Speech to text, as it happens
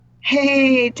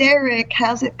Hey, Derek,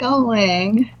 how's it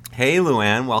going? Hey,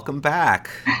 Luann, welcome back.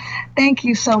 Thank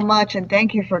you so much, and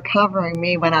thank you for covering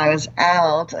me when I was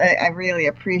out. I really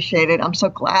appreciate it. I'm so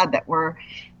glad that we're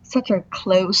such a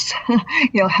close,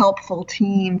 helpful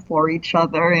team for each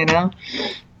other.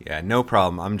 Yeah, no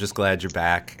problem. I'm just glad you're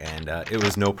back, and it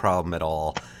was no problem at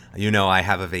all. You know, I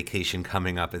have a vacation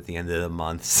coming up at the end of the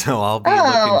month, so I'll be looking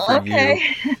for Oh, okay.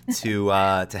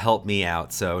 you to help me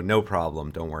out. So no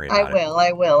problem. Don't worry I about it. will,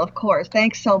 I will, of course.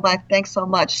 Thanks so much. Thanks so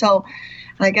much. So,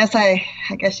 I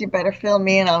guess you better fill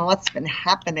me in on what's been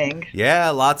happening. Yeah,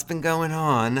 lots been going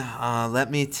on.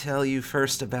 Let me tell you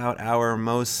first about our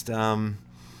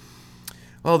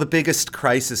the biggest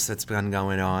crisis that's been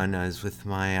going on is with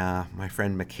my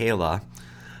friend Michaela.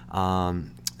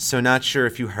 So not sure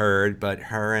if you heard, but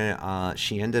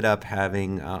she ended up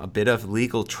having a bit of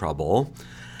legal trouble.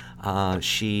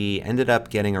 She ended up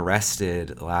getting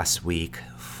arrested last week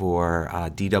for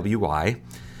DWI.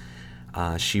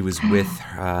 She was with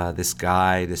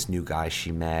this new guy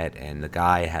she met, and the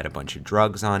guy had a bunch of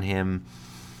drugs on him.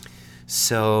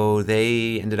 So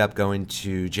they ended up going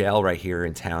to jail right here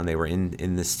in town. They were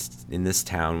in this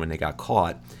town when they got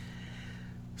caught.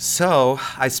 So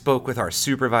I spoke with our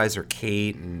supervisor,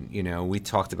 Kate, and we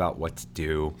talked about what to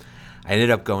do. I ended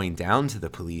up going down to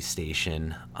the police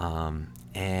station,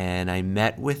 and I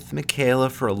met with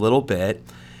Michaela for a little bit.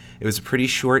 It was a pretty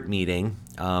short meeting.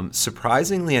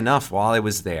 Surprisingly enough, while I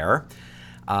was there,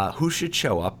 who should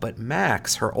show up but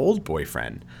Max, her old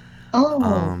boyfriend.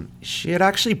 Oh, She had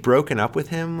actually broken up with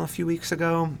him a few weeks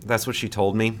ago. That's what she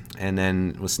told me. And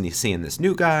then was seeing this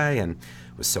new guy and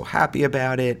was so happy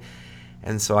about it.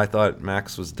 And so I thought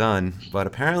Max was done. But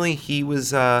apparently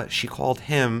she called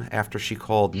him after she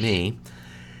called me.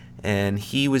 And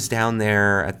he was down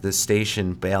there at the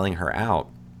station bailing her out.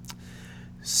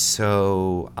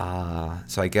 So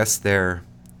I guess they're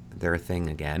a thing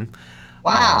again.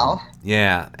 wow.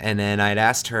 Yeah, and then I'd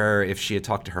asked her if she had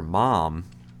talked to her mom,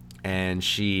 and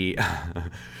she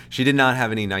she did not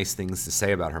have any nice things to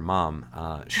say about her mom.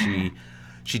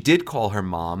 She did call her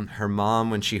mom. Her mom,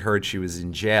 when she heard she was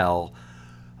in jail,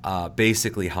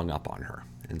 basically hung up on her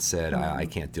and said, "I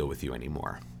Mm. can't deal with you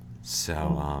anymore." So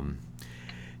Mm.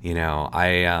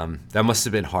 I that must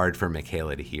have been hard for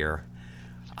Michaela to hear.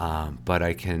 But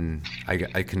I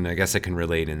guess I can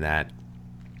relate in that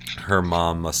her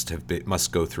mom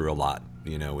must go through a lot,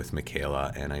 with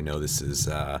Michaela, and I know this is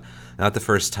not the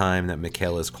first time that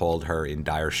Michaela's called her in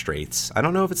dire straits. I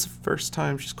don't know if it's the first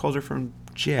time she's called her from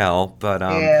jail, but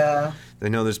Yeah. I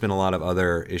know there's been a lot of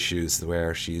other issues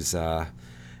where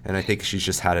and I think she's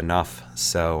just had enough.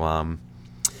 So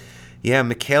yeah,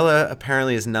 Michaela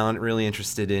apparently is not really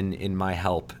interested in my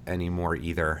help anymore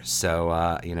either.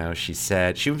 So she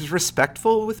said she was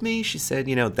respectful with me. She said,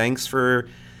 thanks for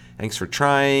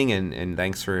trying, and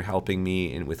thanks for helping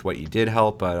me with what you did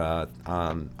help, but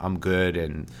I'm good,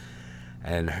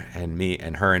 and me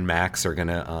and her and Max are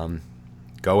gonna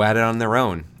go at it on their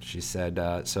own. She said.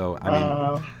 So I mean,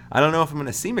 Wow. I don't know if I'm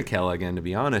gonna see Michaela again. To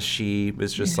be honest, she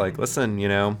was just Yeah. like, listen, I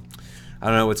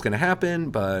don't know what's gonna happen,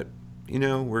 but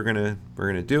we're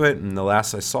gonna do it. And the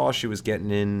last I saw, she was getting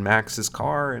in Max's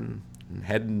car and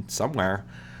heading somewhere.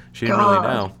 She didn't really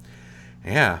God. know.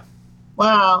 Yeah,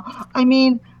 Wow. I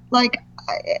mean, like,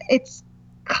 it's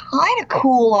kind of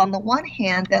cool on the one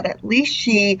hand that at least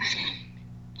she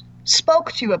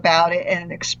spoke to you about it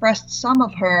and expressed some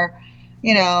of her,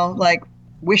 like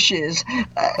wishes.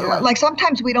 yeah. Like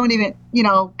sometimes we don't even,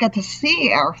 get to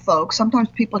see our folks. Sometimes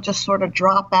people just sort of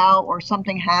drop out or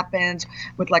something happens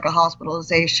with like a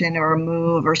hospitalization or a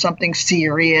move or something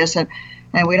serious and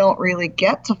we don't really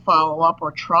get to follow up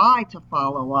or try to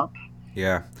follow up.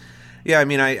 Yeah. Yeah, I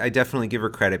mean, I definitely give her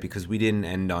credit because we didn't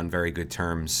end on very good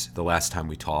terms the last time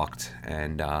we talked.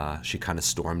 And she kind of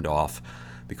stormed off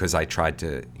because I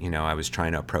was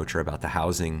trying to approach her about the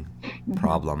housing Mhm.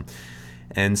 problem.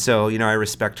 And so, I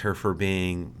respect her for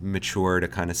being mature to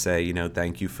kind of say,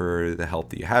 thank you for the help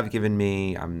that you have given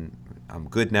me. I'm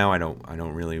good now. I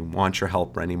don't really want your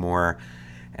help anymore.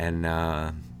 And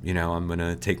I'm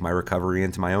gonna take my recovery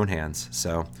into my own hands.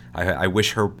 So I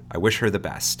wish her the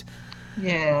best.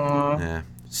 Yeah. Yeah.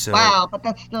 So Wow, but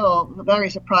that's still very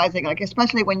surprising, like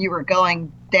especially when you were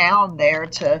going down there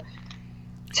to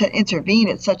intervene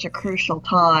at such a crucial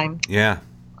time. yeah,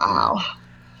 yeah. Wow.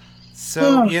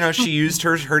 So she used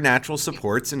her natural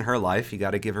supports in her life. You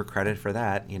got to give her credit for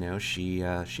that. She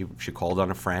called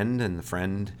on a friend, and the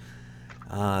friend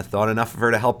thought enough of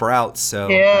her to help her out. So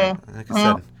Yeah. like I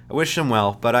Well, said, I wish him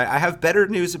well. But I have better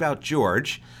news about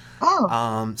George.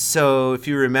 oh, So if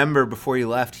you remember, before he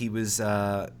left, he was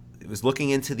looking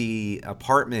into the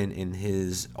apartment in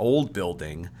his old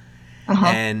building, Uh-huh.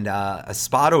 and a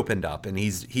spot opened up, and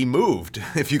he moved,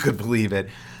 if you could believe it.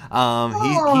 He's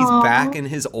back Oh. in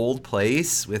his old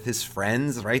place with his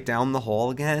friends right down the hall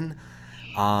again.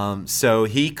 So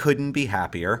he couldn't be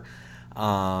happier.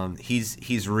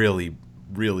 He's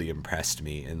really impressed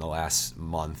me in the last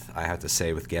month, I have to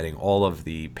say, with getting all of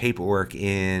the paperwork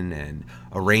in and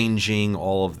arranging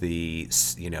all of the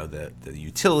the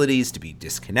utilities to be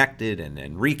disconnected and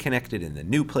then reconnected in the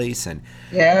new place, and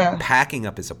Yeah. packing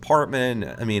up his apartment.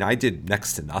 I mean, I did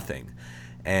next to nothing.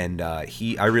 And I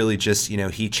really just,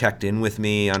 he checked in with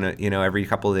me on every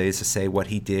couple of days to say what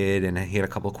he did, and he had a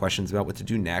couple of questions about what to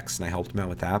do next, and I helped him out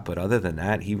with that. But other than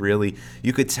that,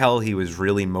 you could tell he was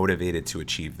really motivated to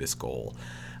achieve this goal,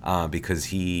 because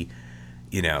he,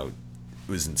 you know,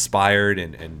 was inspired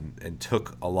and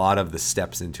took a lot of the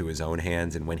steps into his own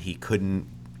hands. And when he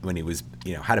was,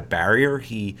 had a barrier,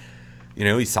 he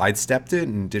sidestepped it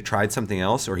and tried something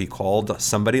else, or he called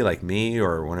somebody like me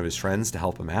or one of his friends to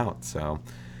help him out. So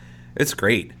it's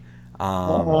great.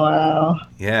 Um, Wow.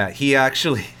 yeah, he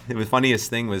actually, the funniest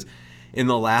thing was in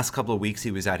the last couple of weeks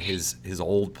he was at his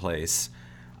old place.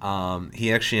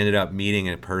 He actually ended up meeting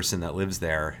a person that lives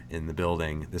there in the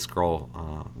building, this girl,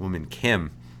 woman,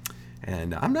 Kim.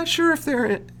 And I'm not sure if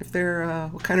they're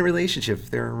what kind of relationship, if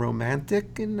they're a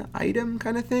romantic an item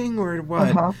kind of thing or what.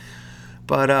 Uh-huh.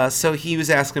 But so he was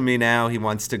asking me now, he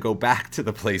wants to go back to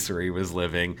the place where he was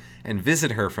living and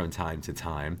visit her from time to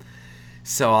time.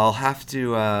 So I'll have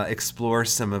to explore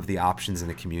some of the options in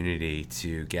the community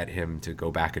to get him to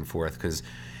go back and forth, because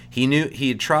he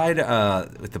had tried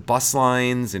with the bus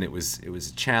lines, and it was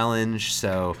a challenge.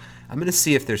 So I'm going to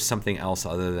see if there's something else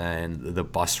other than the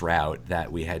bus route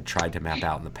that we had tried to map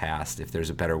out in the past. If there's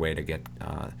a better way to get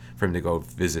for him to go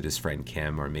visit his friend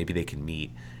Kim, or maybe they can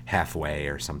meet halfway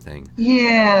or something.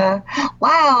 Yeah.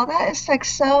 Wow, that is like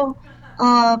so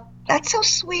uh that's so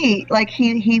sweet. Like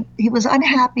he was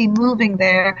unhappy moving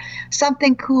there.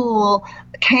 Something cool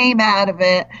came out of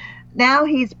it. Now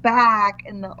he's back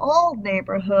in the old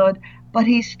neighborhood, but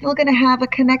he's still going to have a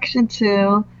connection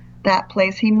to that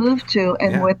place he moved to,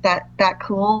 and Yeah. with that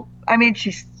cool, I mean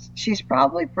she's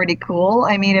probably pretty cool.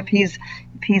 I mean if he's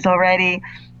already,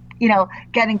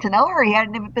 getting to know her, he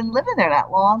hadn't even been living there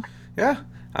that long. Yeah,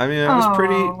 I mean, I was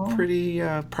Oh. pretty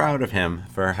proud of him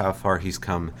for how far he's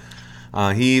come.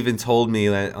 He even told me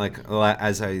that, like,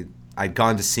 as I'd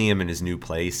gone to see him in his new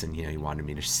place, and he wanted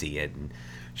me to see it and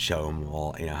show him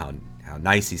all, how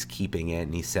nice he's keeping it.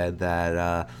 And he said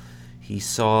that he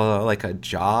saw like a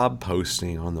job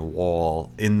posting on the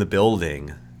wall in the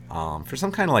building, for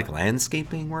some kind of like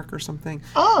landscaping work or something.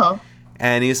 Oh.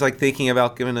 And he's like thinking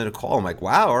about giving it a call. I'm like,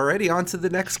 wow, already on to the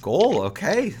next goal.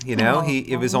 Okay.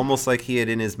 It was Oh. almost like he had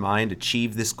in his mind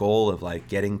achieved this goal of like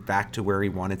getting back to where he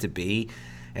wanted to be.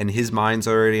 And his mind's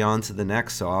already on to the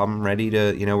next. So I'm ready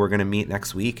to, we're going to meet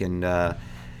next week. And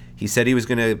he said he was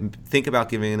going to think about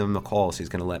giving them a call. So he's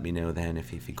going to let me know then if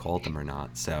he called them or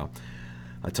not. So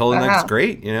I told him that's Wow.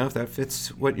 great. If that fits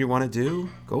what you want to do,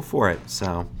 go for it.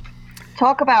 So,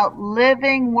 Talk about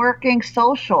living, working,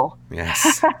 social.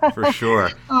 yes, for sure.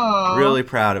 Oh, Really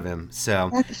proud of him. So,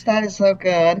 that is so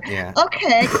good. yeah.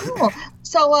 Okay, cool.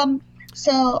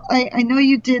 So I know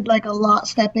you did like a lot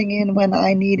stepping in when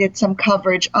I needed some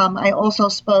coverage. I also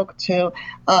spoke to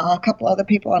a couple other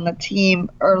people on the team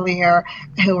earlier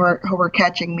who were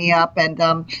catching me up, and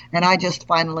I just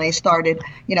finally started,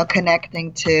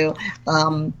 connecting to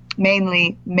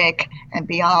mainly Mick and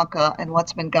Bianca and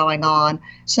what's been going on.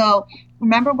 So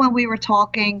remember when we were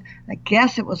talking? I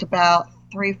guess it was about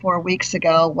 3 4 weeks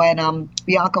ago when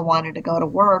Bianca wanted to go to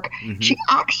work. Hmm. She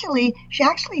actually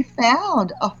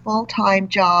found a full-time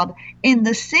job in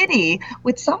the city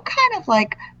with some kind of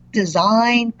like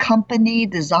design company,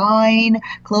 design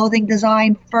clothing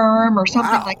design firm or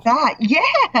something like Wow. that.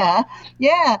 Yeah,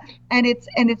 yeah, and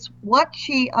it's what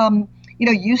she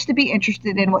used to be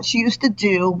interested in, what she used to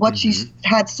do, what Hmm. she's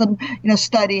had some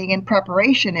studying and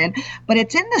preparation in, but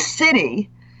it's in the city.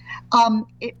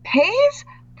 It pays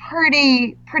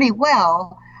pretty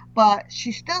well, but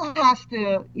she still has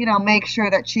to, make sure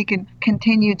that she can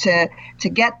continue to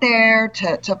get there,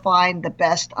 to find the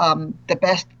best,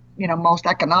 most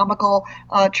economical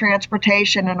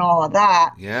transportation and all of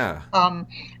that. Yeah. Um,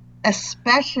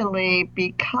 Especially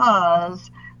because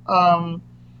um,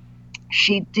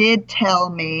 she did tell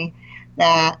me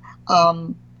that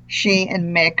she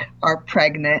and Mick are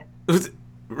pregnant.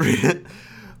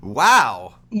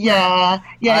 Wow. Yeah,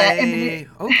 yeah, I mean,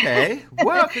 Okay.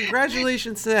 Well,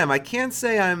 congratulations to them. I can't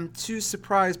say I'm too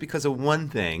surprised because of one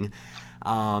thing.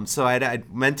 So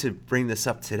I'd meant to bring this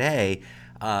up today.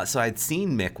 So I'd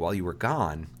seen Mick while you were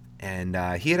gone, And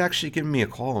he had actually given me a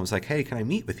call and was like, "Hey, can I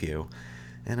meet with you?"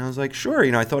 And I was like, "Sure."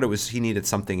 I thought it was he needed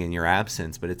something in your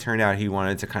absence, but it turned out he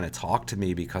wanted to kind of talk to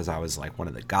me because I was like one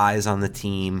of the guys on the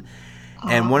team.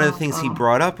 And one of the things he Oh,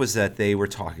 brought up was that they were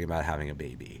talking about having a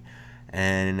baby.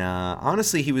 And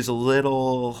honestly, he was a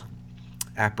little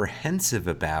apprehensive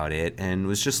about it and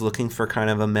was just looking for kind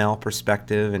of a male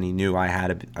perspective. And he knew I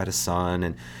had a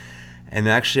son, and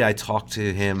actually I talked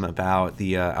to him about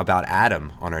the about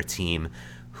Adam on our team,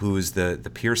 who's the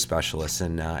peer specialist,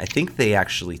 and I think they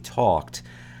actually talked.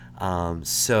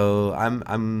 So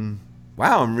I'm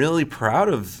wow, I'm really proud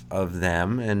of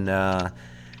them, and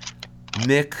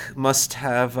Mick must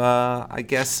have, I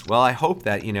guess. Well, I hope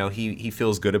that he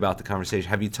feels good about the conversation.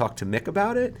 Have you talked to Mick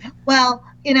about it? well,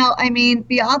 I mean,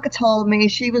 Bianca told me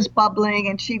she was bubbling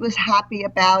and she was happy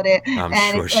about it, I'm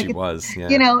and sure it's she like was. Yeah.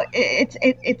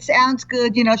 it sounds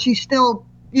good. She's still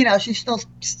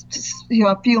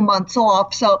a few months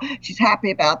off, so she's happy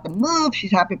about the move.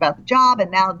 She's happy about the job, and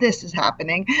now this is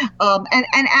happening. And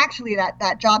actually,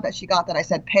 that job that she got that I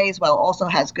said pays well also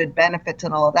has good benefits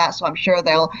and all of that. So I'm sure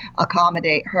they'll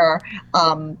accommodate her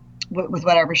with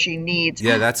whatever she needs.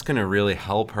 Yeah, that's going to really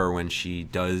help her when she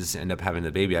does end up having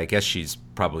the baby. I guess she's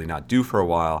probably not due for a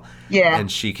while, Yeah.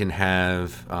 and she can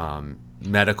have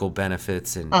medical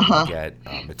benefits Uh and huh. get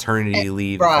maternity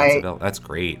leave if that's Right. available. That's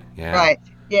great. Yeah. Right.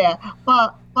 Yeah.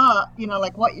 But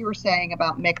like what you were saying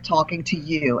about Mick talking to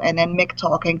you and then Mick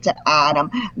talking to Adam,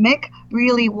 Mick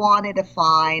really wanted to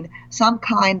find some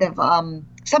kind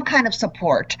of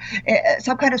support,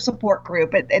 some kind of support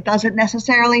group. It doesn't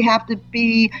necessarily have to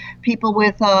be people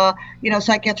with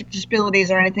psychiatric disabilities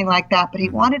or anything like that, but he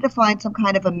Hmm. wanted to find some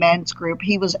kind of a men's group.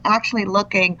 He was actually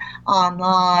looking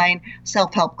online,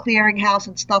 self-help clearinghouse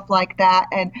and stuff like that.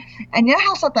 And you know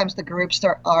how sometimes the groups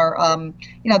are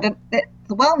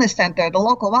the wellness center, the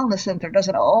local wellness center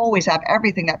doesn't always have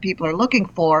everything that people are looking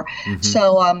for. Hmm.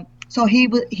 So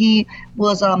he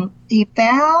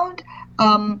found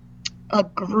um, a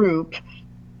group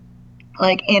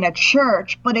like in a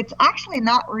church, but it's actually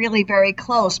not really very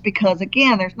close because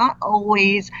again, there's not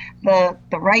always the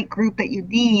right group that you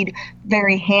need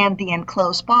very handy and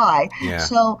close by. Yeah.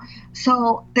 So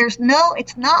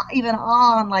it's not even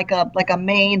on like a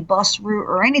main bus route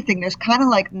or anything. There's kind of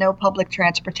like no public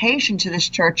transportation to this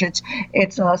church. It's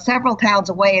several towns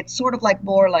away. It's sort of like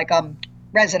more like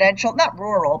residential, not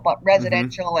rural, but Hmm.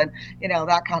 residential and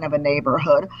that kind of a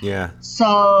neighborhood. Yeah.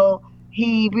 So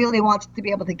he really wants to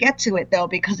be able to get to it though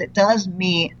because it does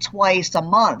meet twice a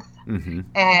month. Hmm.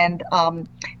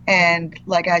 And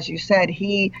like as you said,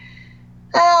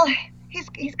 well,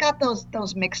 he's got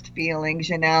those mixed feelings,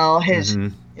 Hmm.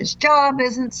 his job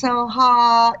isn't so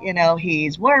hot,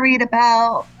 he's worried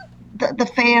about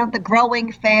the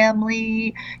growing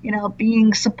family,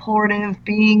 being supportive,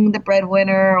 being the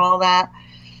breadwinner, all that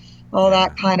Yeah.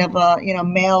 kind of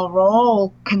male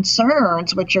role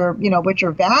concerns, which are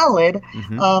valid.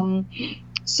 Hmm. Um,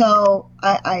 so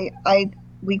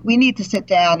we need to sit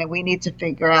down and we need to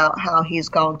figure out how he's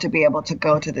going to be able to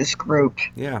go to this group.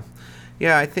 Yeah.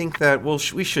 Yeah, I think that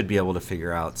we should be able to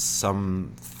figure out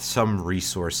some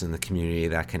resource in the community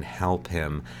that can help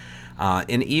him.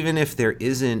 And even if there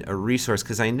isn't a resource,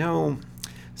 because I know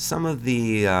some of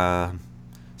the uh,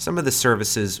 some of the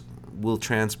services will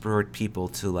transport people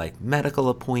to like medical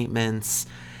appointments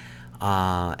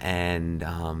and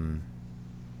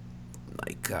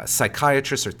like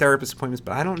psychiatrist or therapist appointments,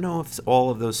 but I don't know if all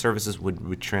of those services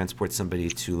would transport somebody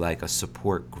to like a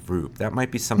support group. That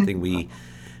might be something we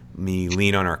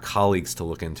lean on our colleagues to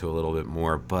look into a little bit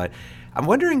more. But I'm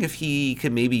wondering if he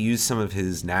could maybe use some of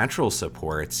his natural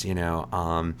supports.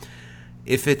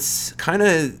 If it's kind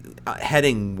of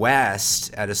heading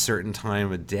west at a certain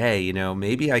time of day,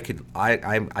 maybe I could.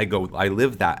 I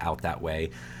live that out that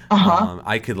way. Uh-huh.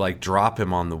 I could like drop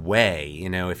him on the way,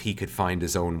 if he could find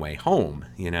his own way home,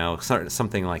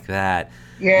 something like that, at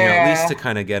least Yeah. to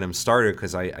kind of get him started.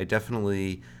 Because I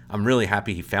definitely, I'm really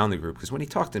happy he found the group. Because when he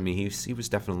talked to me, he was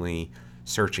definitely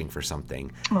searching for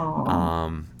something.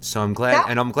 Oh. So I'm glad, That.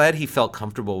 and I'm glad he felt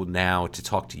comfortable now to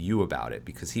talk to you about it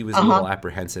because he was a Uh-huh. little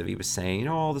apprehensive. He was saying,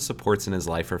 all the supports in his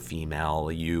life are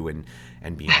female, you and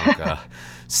Bianca.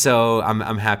 So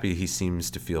I'm happy he seems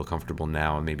to feel comfortable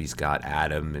now, and maybe he's got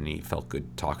Adam, and he felt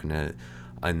good talking to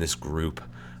in this group.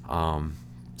 Um,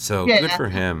 so good Yeah. for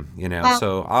him. Well,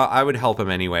 So I would help him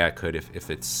any way I could if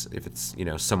it's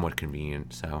somewhat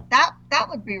convenient. So that that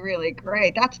would be really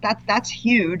great. That's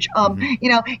huge. Hmm.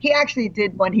 He actually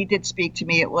did when he did speak to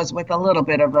me, it was with a little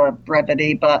bit of a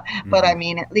brevity, but I Hmm.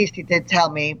 mean, at least he did tell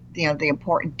me, the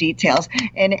important details.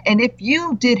 And if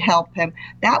you did help him,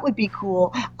 that would be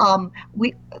cool.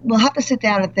 We'll have to sit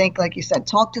down and think, like you said,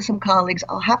 talk to some colleagues.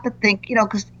 I'll have to think,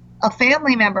 because a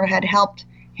family member had helped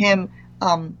him.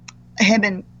 Him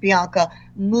and Bianca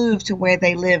moved to where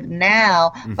they live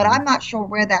now, but Hmm. I'm not sure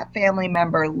where that family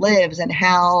member lives and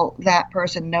how that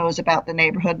person knows about the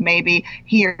neighborhood. Maybe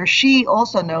he or she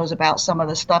also knows about some of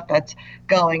the stuff that's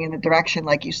going in the direction,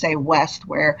 like you say, west,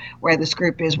 where this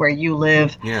group is, where you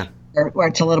live, Yeah. or where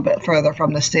it's a little bit further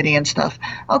from the city and stuff.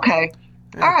 Okay.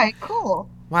 All Yeah. right, cool.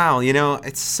 Wow,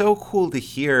 it's so cool to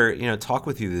hear, talk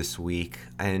with you this week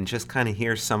and just kind of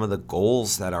hear some of the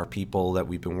goals that our people that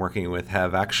we've been working with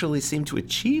have actually seemed to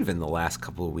achieve in the last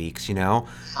couple of weeks, Oh,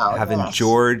 having yes.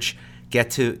 George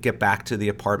get back to the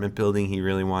apartment building he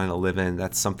really wanted to live in.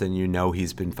 That's something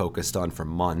he's been focused on for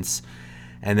months.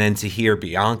 And then to hear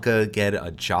Bianca get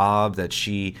a job that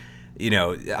she,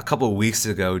 a couple of weeks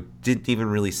ago didn't even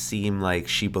really seem like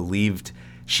she believed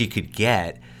she could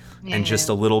get, and just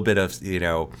Yeah. a little bit of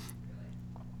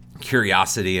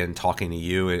curiosity and talking to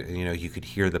you, you could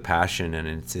hear the passion, and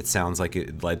it sounds like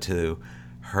it led to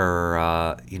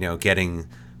her, getting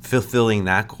fulfilling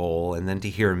that goal, and then to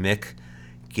hear Mick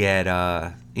get,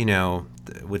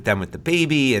 with the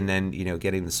baby, and then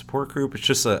getting the support group. It's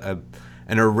just an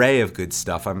array of good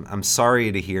stuff. I'm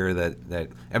sorry to hear that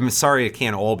I'm sorry it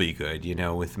can't all be good.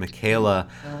 With Michaela,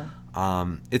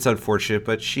 Yeah. it's unfortunate,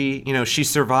 but she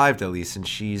survived at least, and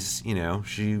she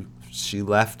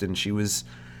left, and she was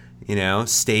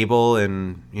stable,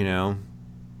 and Yeah.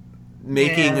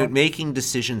 making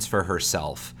decisions for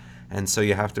herself, and so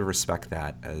you have to respect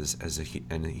that as a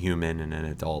human and an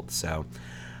adult. So,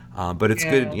 but it's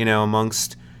good, Yeah.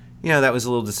 amongst that was a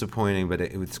little disappointing, but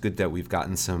it's good that we've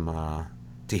gotten some.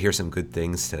 To hear some good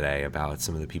things today about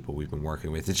some of the people we've been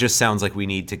working with. It just sounds like we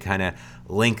need to kind of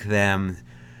link them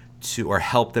to, or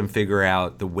help them figure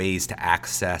out the ways to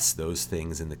access those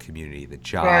things in the community, the Right.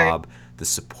 job, the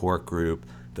support group,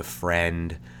 the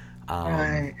friend. Um,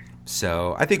 Right.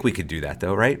 so I think we could do that,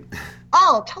 though, right?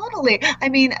 Oh, totally. I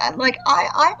mean, like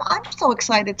I'm so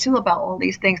excited too about all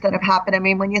these things that have happened. I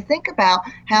mean, when you think about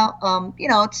how,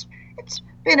 it's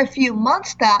been a few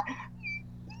months that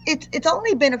it's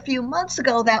only been a few months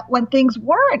ago that when things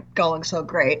weren't going so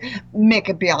great, Mick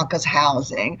and Bianca's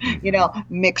housing,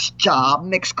 Hmm. Mick's job,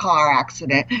 Mick's car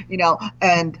accident,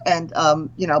 and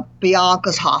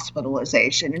Bianca's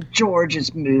hospitalization and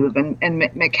George's move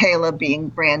and Michaela being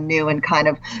brand new and kind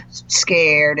of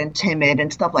scared and timid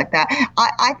and stuff like that.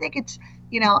 I think it's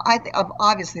I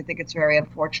obviously think it's very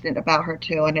unfortunate about her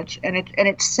too, and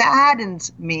it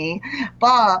saddens me,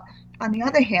 but on the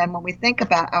other hand, when we think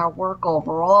about our work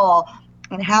overall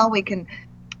and how we can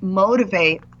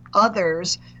motivate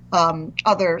others,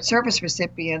 other service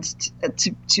recipients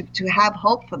to have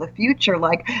hope for the future,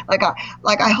 like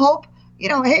I hope,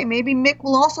 hey, maybe Mick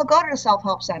will also go to the self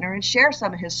help center and share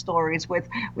some of his stories with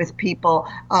people,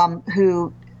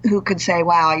 who could say,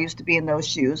 wow, I used to be in those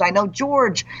shoes. I know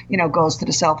George, goes to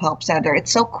the self help center.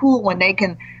 It's so cool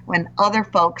when other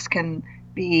folks can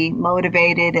be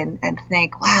motivated and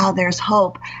think, wow, there's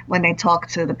hope when they talk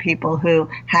to the people who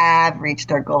have reached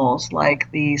their goals, like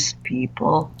these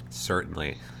people.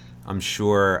 Certainly, I'm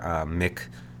sure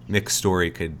Mick's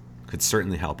story could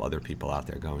certainly help other people out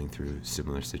there going through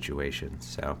similar situations.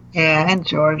 So, Yeah, and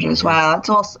George as yeah.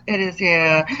 well. It is,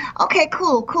 yeah. Okay,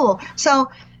 cool, cool. So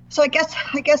I guess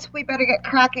we better get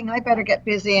cracking. I better get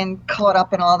busy and caught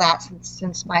up in all that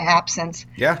since my absence.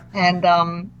 Yeah. And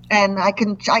I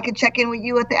can check in with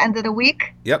you at the end of the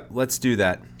week. Yep. Let's do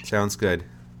that. Sounds good.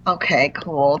 Okay,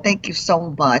 cool. Thank you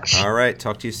so much. All right.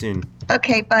 Talk to you soon.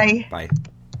 Okay, bye. Bye.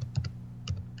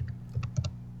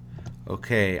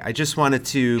 Okay, I just wanted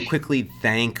to quickly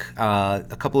thank a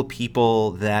couple of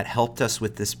people that helped us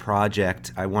with this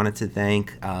project. I wanted to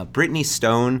thank Brittany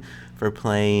Stone for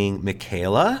playing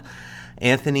Michaela,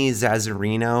 Anthony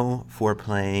Zazzarino for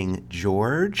playing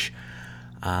George,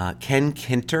 Ken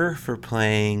Kinter for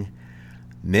playing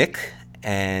Mick,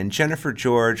 and Jennifer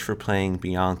George for playing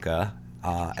Bianca.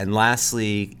 And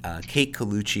lastly, Kate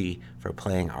Colucci for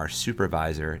playing our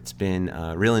supervisor. It's been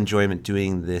a real enjoyment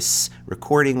doing this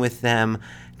recording with them.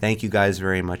 Thank you guys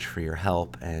very much for your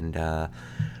help, and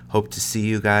hope to see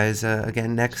you guys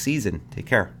again next season. Take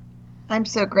care. I'm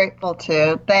so grateful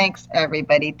too. Thanks,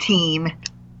 everybody. Team.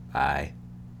 Bye.